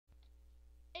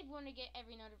want to get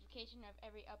every notification of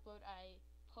every upload I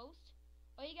post,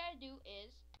 all you gotta do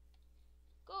is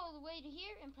go all the way to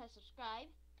here and press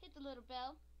subscribe, hit the little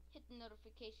bell, hit the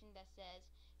notification that says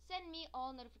send me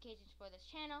all notifications for this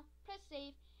channel, press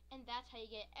save, and that's how you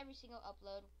get every single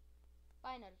upload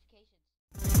by notifications.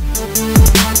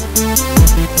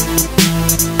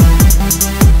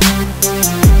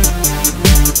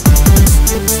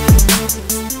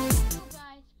 Hello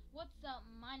guys, what's up?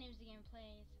 My name is The Game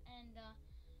Plays, and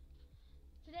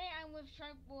today I'm with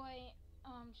Shark Boy.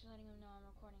 Just letting him know I'm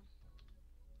recording.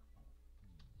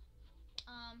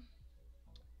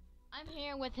 I'm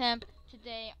here with him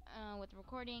today with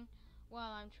recording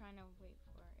while I'm trying to wait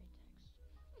for a text.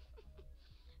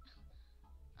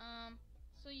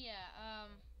 So yeah,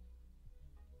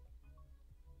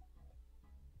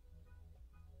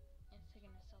 it's taking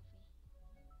a selfie.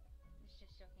 It's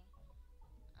just joking.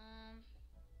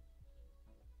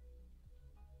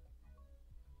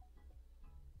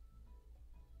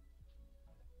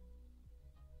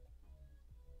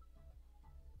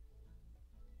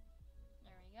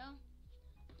 There we go.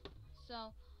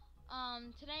 So,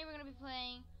 today we're gonna be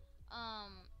playing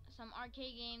some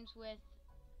arcade games with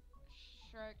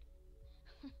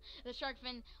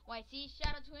Thesharkfin YC.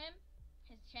 Shout out to him.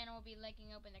 His channel will be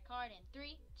linking up in the card in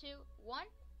 3, 2, 1.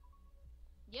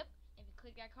 Yep. If you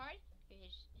click that card,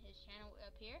 his channel will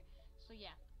appear. So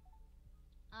yeah.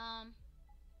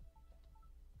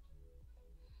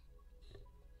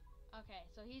 Okay.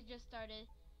 So he's just started,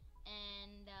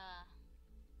 and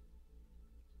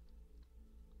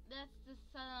that's the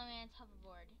Salaman's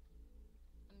hoverboard.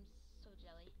 I'm so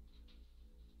jelly.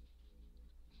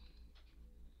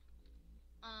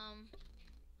 I'm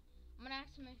gonna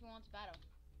ask him if he wants battle.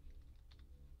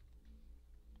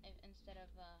 Instead of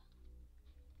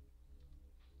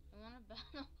I want to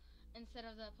battle instead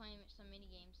of playing some mini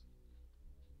games.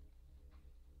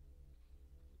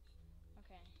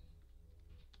 Okay.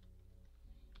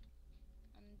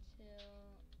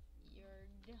 Until you're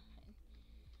done.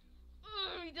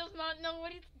 He does not know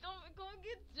what he's going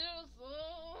to do.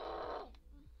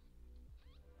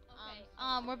 Okay.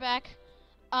 We're back.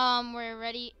 We're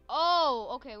ready.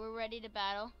 Oh, okay, we're ready to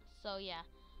battle. So yeah.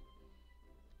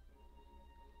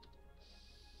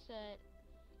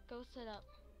 Go set up.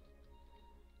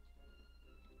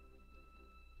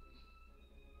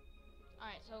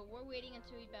 Alright, so we're waiting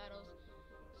until he battles.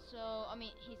 So, I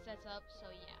mean, he sets up, so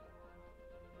yeah.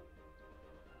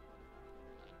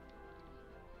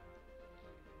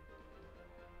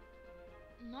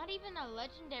 Not even a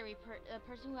legendary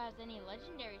person who has any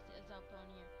legendaries is up on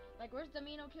here. Like, where's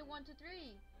Domino Kid 1, 2,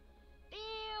 3?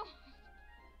 Damn!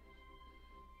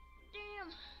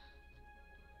 Damn!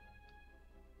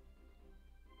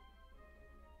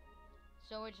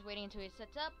 So we're just waiting until he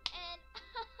sets up, and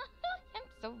I'm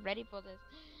so ready for this.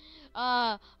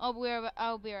 I'll be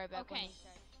right back. Okay.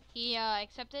 He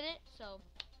accepted it, so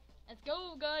let's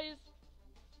go, guys.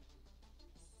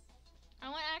 I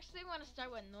actually want to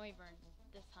start with Noivern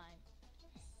this time.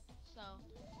 So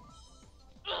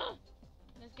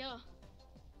let's go.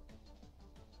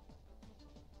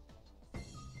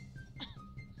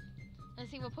 Let's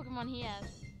see what Pokemon he has.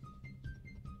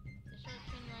 The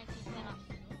Thesharkfin 1910 off.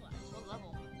 What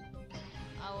level?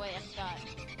 Oh wait, I forgot. Oh,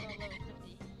 level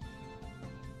 50.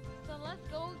 So let's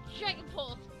go, Dragon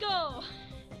Pulse, go!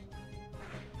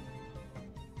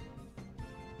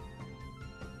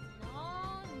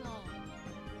 No.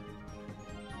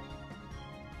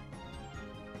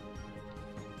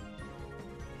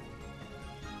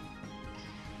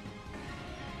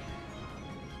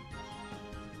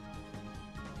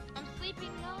 I'm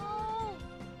sleeping, no!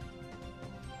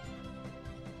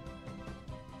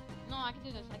 No, I can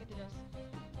do this,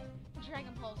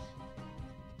 Dragon Pulse.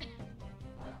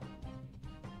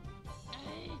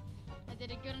 I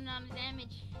did a good amount of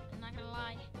damage, I'm not gonna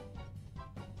lie.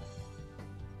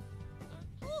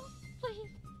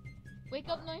 Please. Wake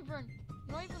up, Noivern.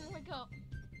 Noivern, wake up.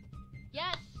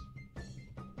 Yes!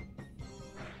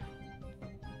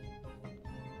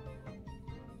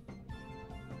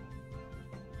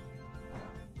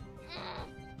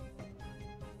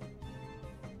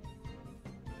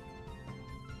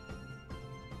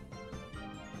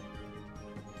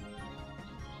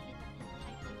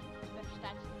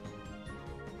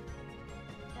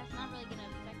 That's not really gonna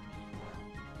affect me.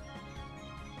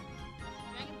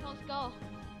 Dragon Pulse, go!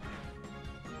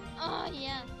 Oh,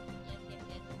 yes! Yes.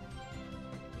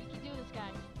 We can do this,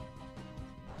 guys.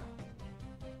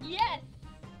 Yes!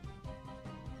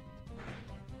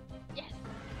 Yes!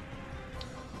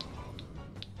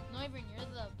 Noivern, you're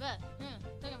the best.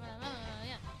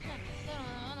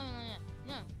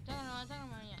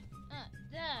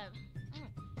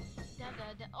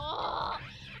 Oh!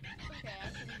 Okay, I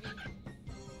shouldn't be.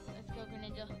 Let's go,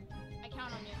 Greninja. I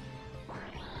count on you.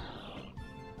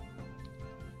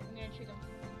 I'm gonna trick him.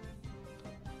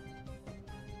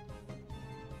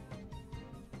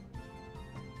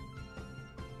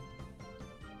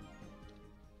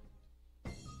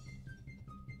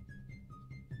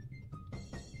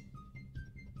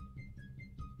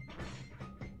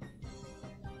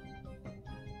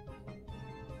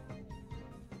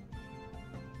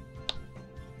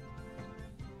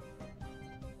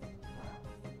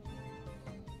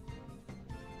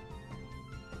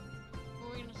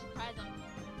 We're gonna surprise them.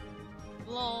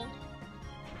 Lol.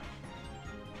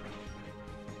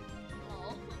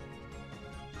 Lol.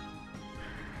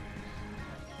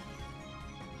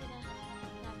 Get a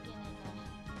napkin and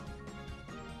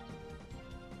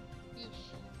yeesh.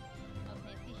 Oh,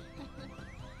 fancy.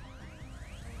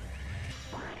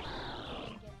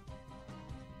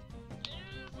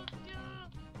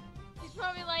 He's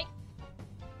probably like,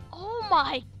 oh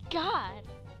my god.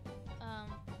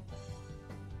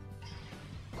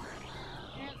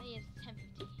 Apparently it's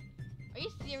 10:50. Are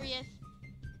you serious?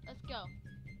 Let's go.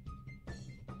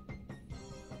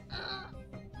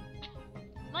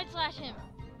 Night slash him.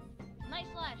 Night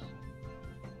slash.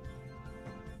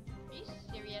 Are you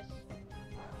serious?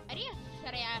 Are you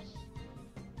serious?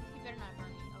 You better not burn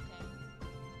me. Okay.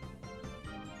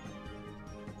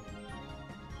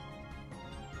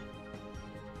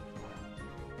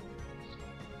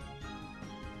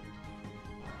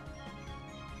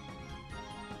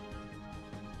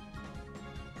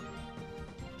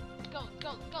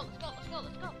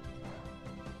 Let's go.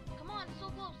 Come on, so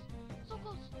close. So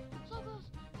close.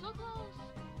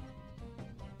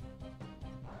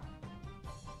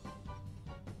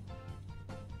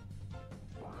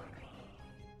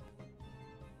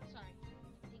 Sorry,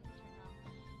 things turned off.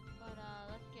 But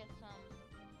let's get some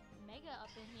Mega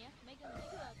up in here. Mega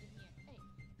up in here. Hey,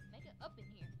 Mega up in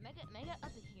here. Mega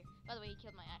up in here. By the way, he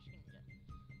killed my Ash Ninja.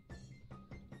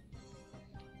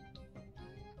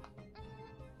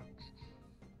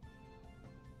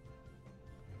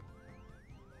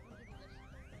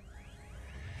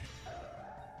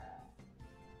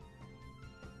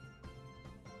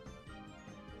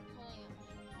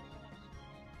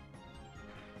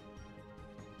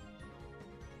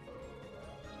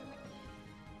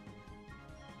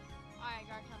 Alright,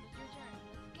 Garchomp, it's your turn.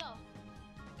 Let's go.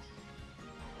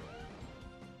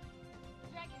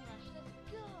 Dragon Rush, let's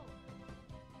go.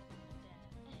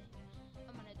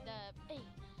 I'm gonna dab, hey.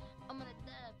 I'm gonna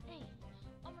dab, hey.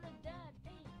 I'm gonna dab,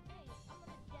 hey. I'm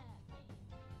gonna dab, hey.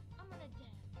 I'm gonna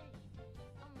dab, hey.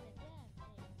 I'm gonna dab,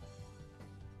 hey.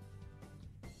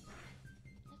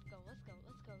 Let's go. Talk about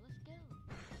it.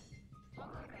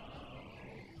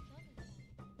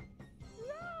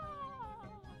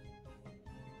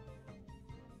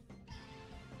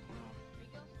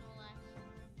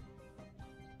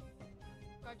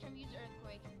 Garchomp use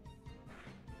Earthquake.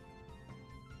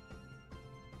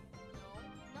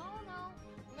 No.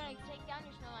 I'm gonna take down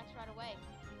your Snorlax right away.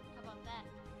 How about that?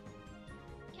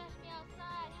 Catch me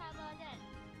outside. How about that?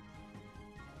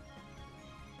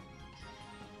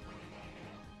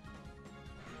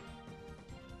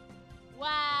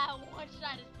 Wow, one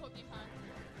shot is Pokemon.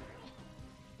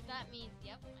 That means,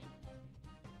 yep.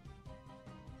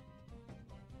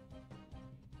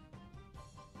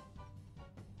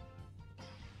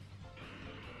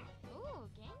 Ooh,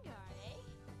 Gengar, eh?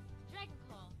 Dragon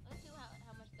Claw. Let's see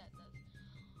how much that does.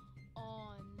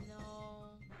 Oh no.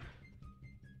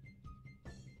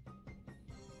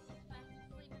 It's fast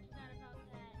asleep. I forgot about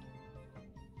that.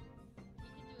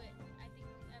 You can do it.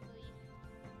 I believe.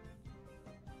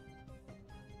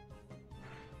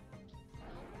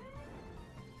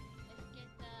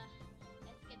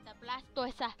 Let's get the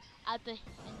Blastoise out the here.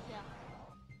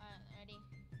 Alright, ready?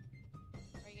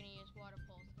 We're gonna use Water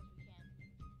Pulse because we can.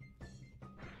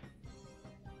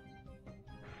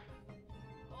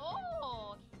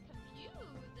 Oh, he's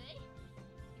confused, eh?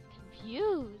 He's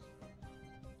confused.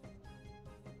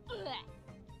 Blech.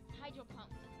 Hydro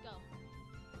Pump, let's go.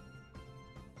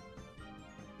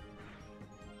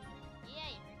 Yeah,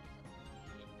 you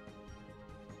heard yourself.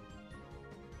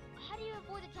 How do you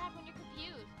avoid attack when you're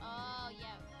confused? Oh,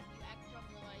 yeah. You act from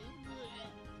your life.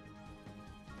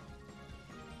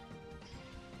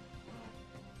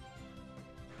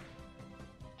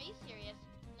 Are you serious?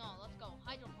 No, let's go.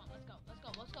 Hydro Pump, let's go.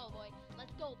 Let's go, boy.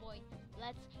 Let's go, boy.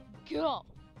 Let's go.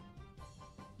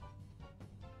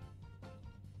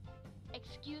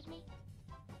 Excuse me?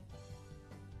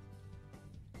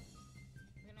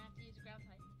 We're gonna have to use ground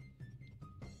type.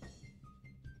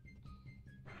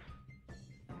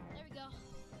 There we go.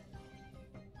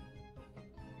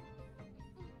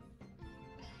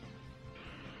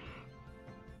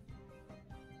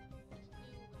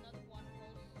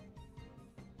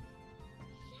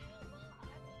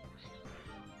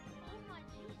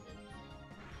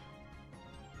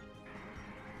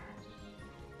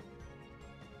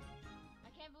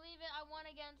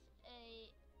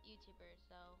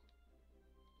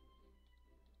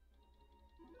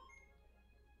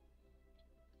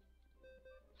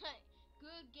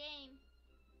 good game.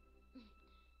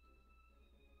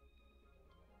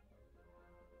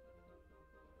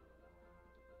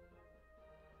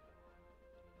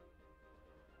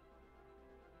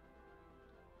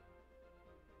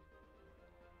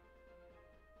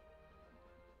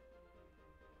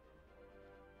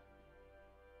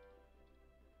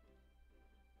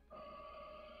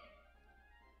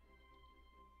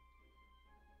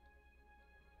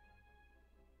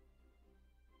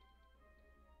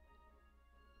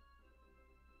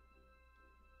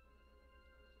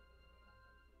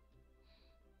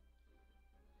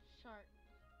 Shark.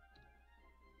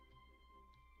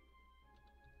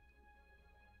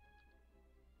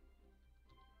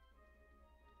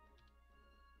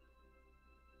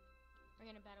 We're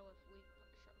gonna battle with weak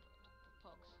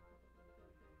shark pokes.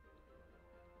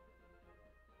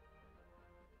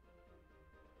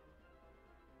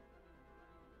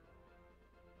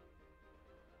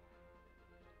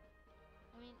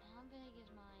 I mean, how big is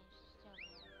my stone?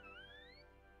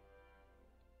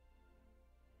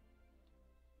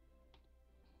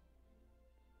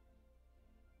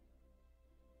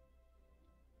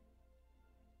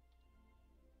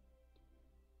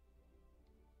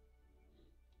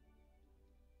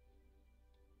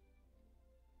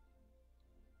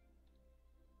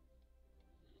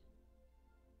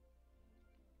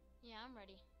 Yeah, I'm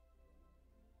ready.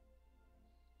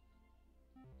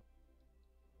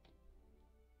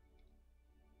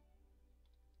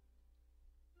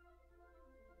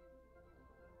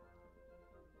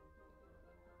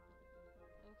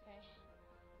 Okay.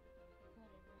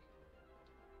 Whatever.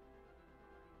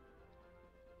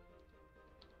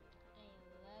 A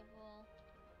level.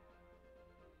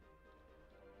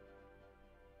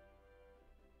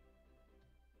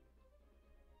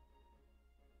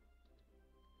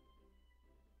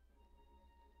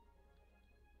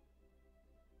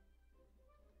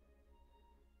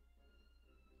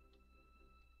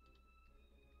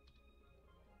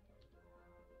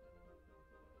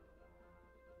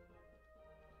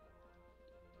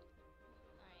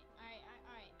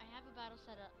 Alright. I have a battle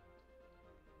set up.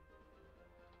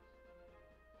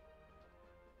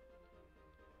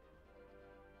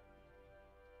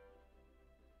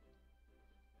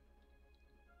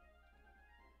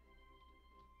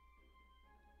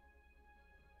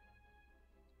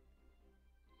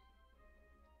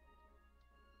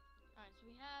 Alright, so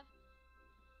we have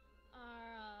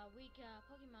our weak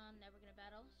Pokemon that we're gonna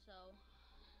battle. So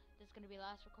this is gonna be the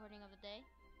last recording of the day.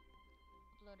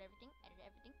 Upload everything, edit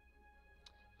everything.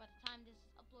 By the time this is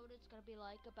uploaded, it's gonna be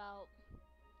like about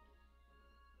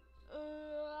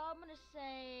I'm gonna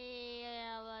say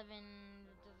 11:06.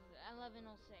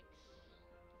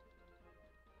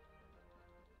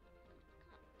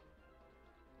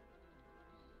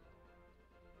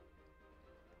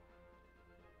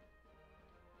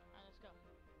 Alright, let's go.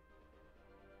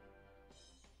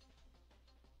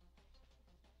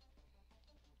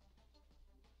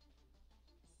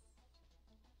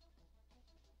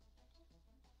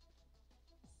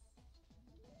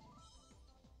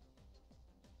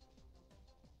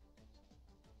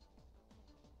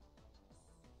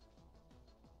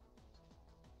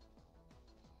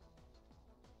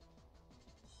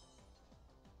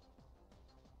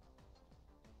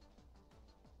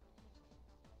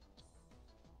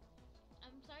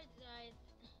 I'm sorry, guys.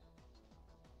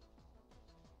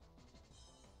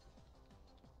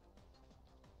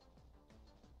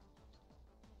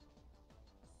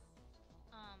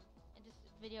 And this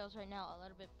video is right now a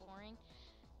little bit boring,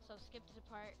 so skip to the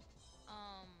part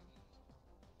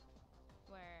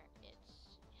where it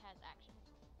has action.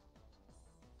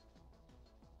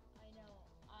 I know,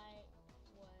 I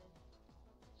was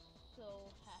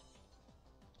so happy.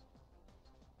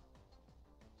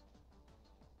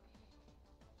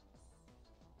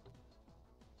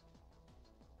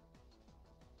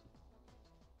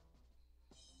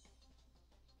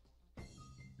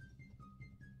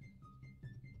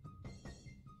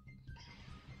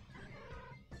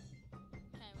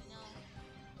 Okay, we know.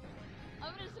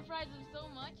 I'm gonna surprise him so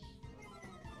much.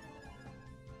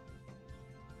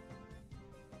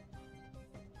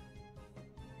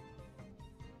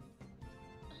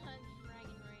 Dragon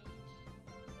Rage.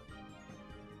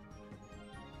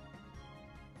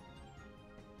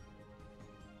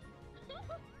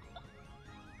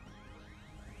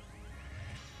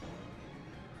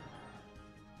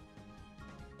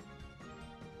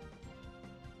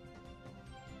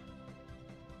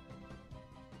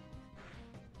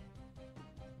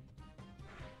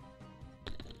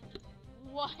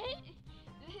 What?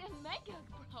 Mega,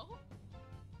 bro.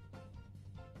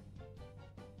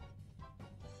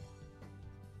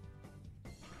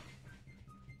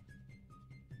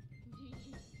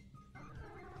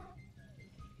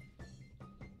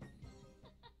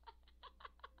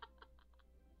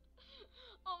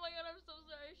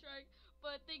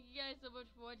 Thank you guys so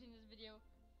much for watching this video.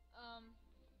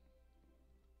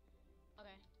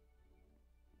 Okay.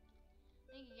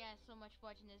 Thank you guys so much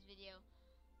for watching this video.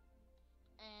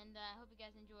 And I hope you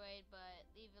guys enjoyed, but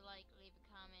leave a like, leave a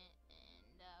comment,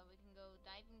 and we can go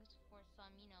diving for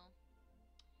some, you know,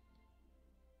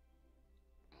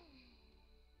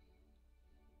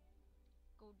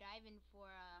 go diving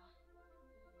for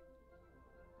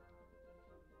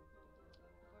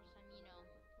some, you know,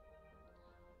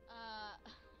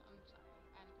 I'm sorry,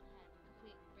 I had a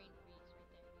complete brain freeze right there.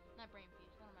 Not brain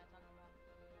freeze, what am I talking about?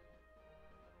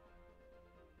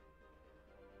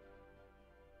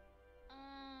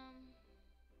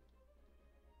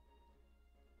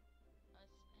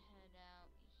 Let's head out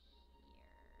here.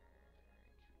 Training box.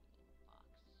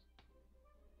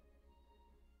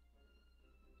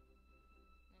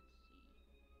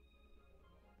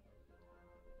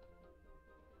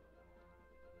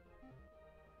 Let's see.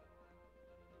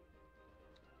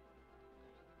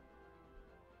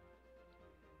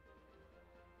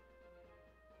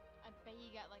 I bet he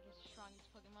got like his strongest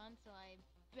Pokemon, so I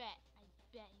bet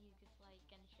he's